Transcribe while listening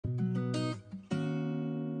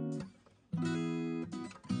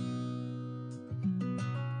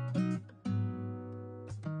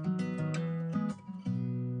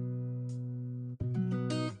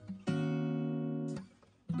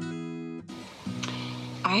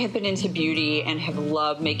I have been into beauty and have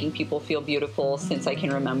loved making people feel beautiful since I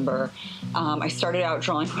can remember. I started out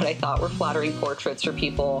drawing what I thought were flattering portraits for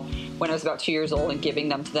people when I was about 2 years old and giving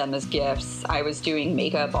them to them as gifts. I was doing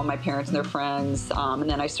makeup on my parents and their friends, and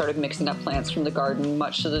then I started mixing up plants from the garden,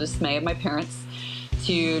 much to the dismay of my parents,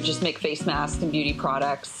 to just make face masks and beauty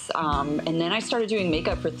products. And then I started doing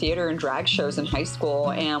makeup for theater and drag shows in high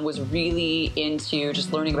school and was really into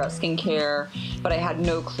just learning about skincare, but I had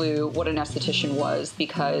no clue what an esthetician was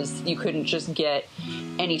because you couldn't just get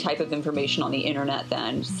any type of information on the internet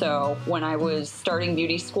then. So when I was starting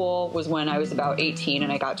beauty school was when I was about 18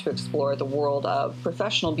 and I got to explore the world of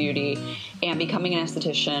professional beauty, and becoming an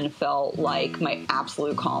esthetician felt like my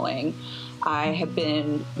absolute calling. I have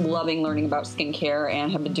been loving learning about skincare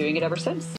and have been doing it ever since.